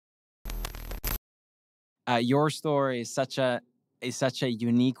your story is such a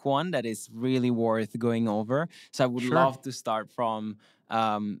unique one that is really worth going over. So I would Sure. love to start from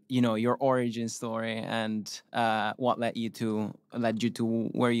your origin story and what led you to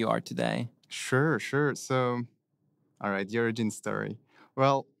where you are today. Sure, sure. So, all right, the origin story.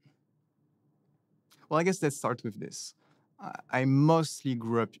 Well, I guess let's start with this. I mostly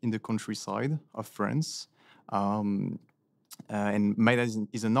grew up in the countryside of France. Um, and my dad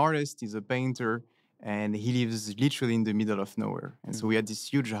is an artist, he's a painter, and he lives literally in the middle of nowhere. And so we had this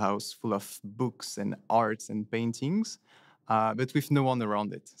huge house full of books and arts and paintings, but with no one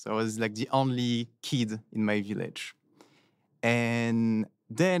around it. So I was like the only kid in my village. And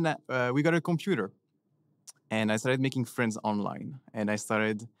then we got a computer, and I started making friends online. And I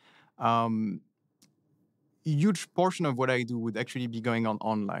started huge portion of what I do would actually be going on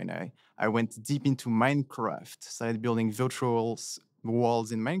online. I went deep into Minecraft, started building virtual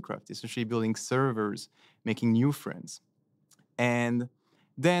walls in Minecraft, essentially building servers, making new friends. And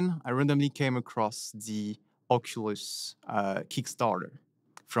then I randomly came across the Oculus Kickstarter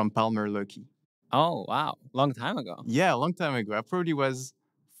from Palmer Luckey. Oh wow, long time ago. Yeah, a long time ago. I probably was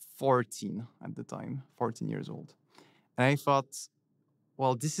 14 at the time, 14 years old. And I thought,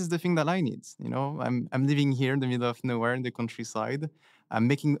 well, this is the thing that I need. I'm living here in the middle of nowhere in the countryside. I'm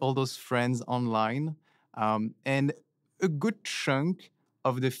making all those friends online, and a good chunk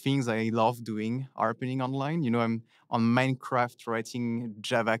of the things I love doing are happening online. I'm on Minecraft writing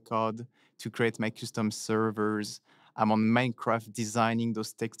Java code to create my custom servers. I'm on Minecraft designing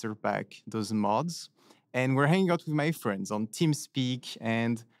those texture pack, those mods, and we're hanging out with my friends on TeamSpeak.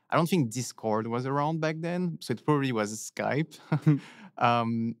 And I don't think Discord was around back then, so it probably was Skype.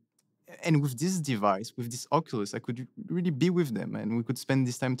 Um, and with this device, with this Oculus, I could really be with them and we could spend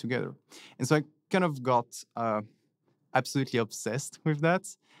this time together. And so I kind of got absolutely obsessed with that.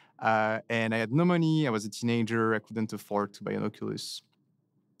 And I had no money. I was a teenager. I couldn't afford to buy an Oculus.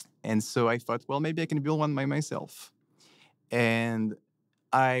 And so I thought, well, maybe I can build one by myself. And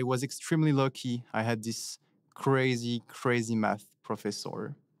I was extremely lucky. I had this crazy, crazy math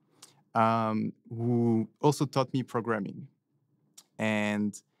professor who also taught me programming.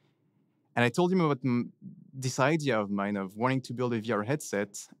 And I told him about this idea of mine of wanting to build a VR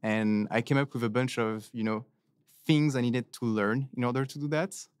headset. And I came up with a bunch of, things I needed to learn in order to do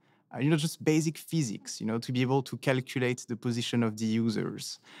that. Just basic physics, to be able to calculate the position of the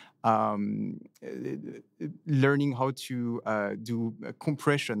users, learning how to do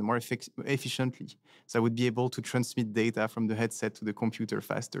compression more efficiently. So I would be able to transmit data from the headset to the computer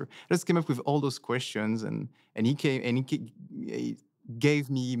faster. I just came up with all those questions, and he gave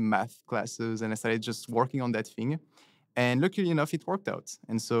me math classes, and I started just working on that thing. And luckily enough, it worked out.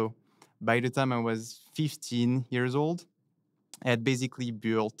 And so by the time I was 15 years old, I had basically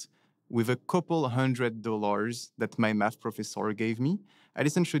built, with a couple $100 that my math professor gave me, I'd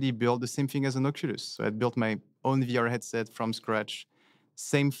essentially built the same thing as an Oculus. So I'd built my own VR headset from scratch,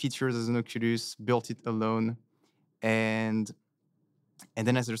 same features as an Oculus, built it alone. And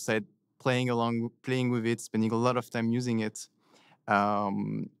then as I started playing with it, spending a lot of time using it,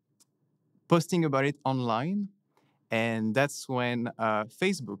 um, posting about it online. And that's when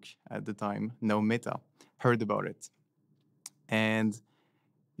Facebook at the time, now Meta, heard about it. And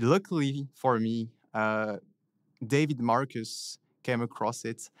luckily for me, David Marcus came across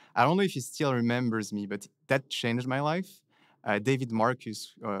it. I don't know if he still remembers me, but that changed my life. David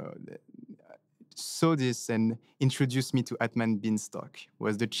Marcus saw this and introduced me to Atman Beanstalk, who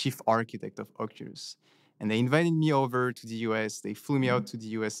was the chief architect of Oculus. And they invited me over to the US. They flew me out to the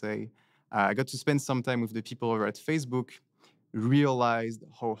USA. I got to spend some time with the people over at Facebook, realized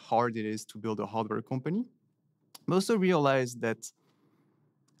how hard it is to build a hardware company. But also realized that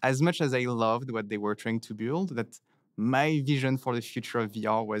as much as I loved what they were trying to build, that my vision for the future of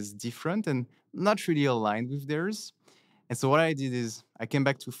VR was different and not really aligned with theirs. And so what I did is I came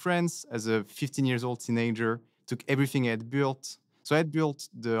back to France as a 15 years old teenager, took everything I had built. So I had built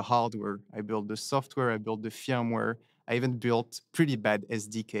the hardware, I built the software, I built the firmware. I even built pretty bad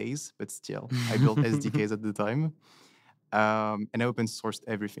SDKs, but still, I built SDKs at the time. And I open sourced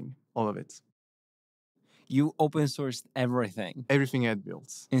everything, all of it. You open sourced everything Everything I had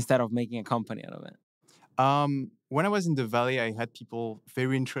built. instead of making a company out of it. When I was in the Valley, I had people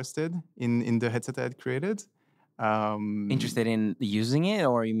very interested in the headset I had created. Interested in using it,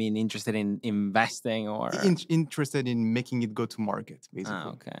 or you mean interested in investing, or Interested in making it go to market,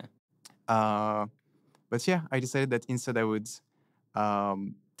 basically. okay. But yeah, I decided that instead I would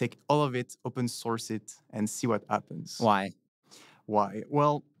take all of it, open source it, and see what happens. Why? Why?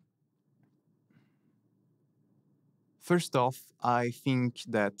 Well, first off, I think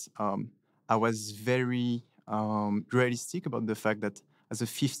that I was very realistic about the fact that as a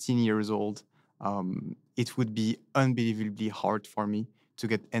 15 years old, it would be unbelievably hard for me to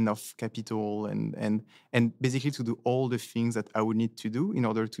get enough capital and basically to do all the things that I would need to do in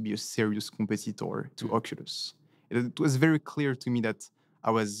order to be a serious competitor to Oculus. It was very clear to me that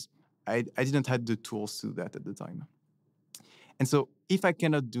I didn't have the tools to do that at the time. And so if I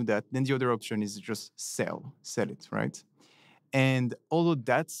cannot do that, then the other option is just sell it, right? And although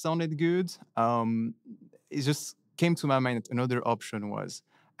that sounded good, it just came to my mind that another option was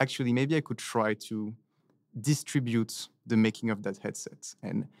actually maybe I could try to distribute the making of that headset.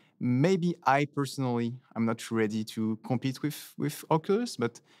 And maybe I personally, I'm not ready to compete with Oculus,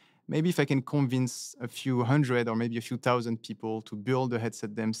 but maybe if I can convince a few hundred or maybe a few thousand people to build the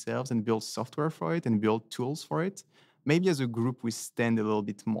headset themselves and build software for it and build tools for it, maybe as a group we stand a little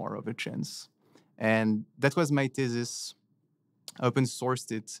bit more of a chance. And that was my thesis. I open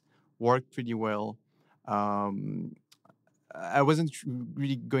sourced it, worked pretty well. I wasn't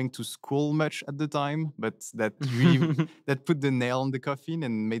really going to school much at the time, but that really that put the nail on the coffin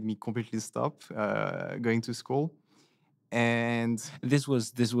and made me completely stop going to school. And This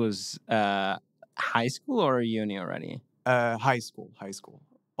was high school or uni already? high school.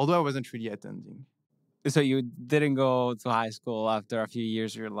 Although I wasn't really attending. So you didn't go to high school after a few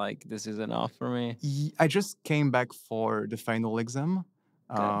years. You're like, this is enough for me. I just came back for the final exam.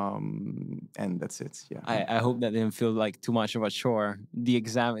 Okay. And that's it. Yeah. I hope that didn't feel like too much of a chore. The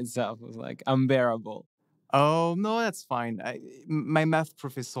exam itself was like unbearable. Oh no, that's fine. My math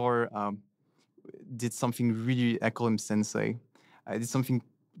professor did something really. I call him sensei. I did something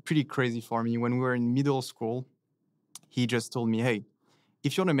pretty crazy for me when we were in middle school. He just told me, "Hey,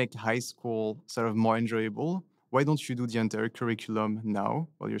 if you want to make high school sort of more enjoyable, why don't you do the entire curriculum now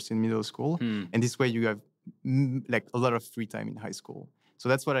while you're still in middle school? And this way you have like a lot of free time in high school." So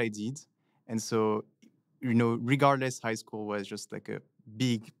that's what I did. And so, regardless, high school was just like a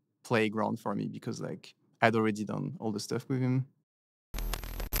big playground for me because like I'd already done all the stuff with him.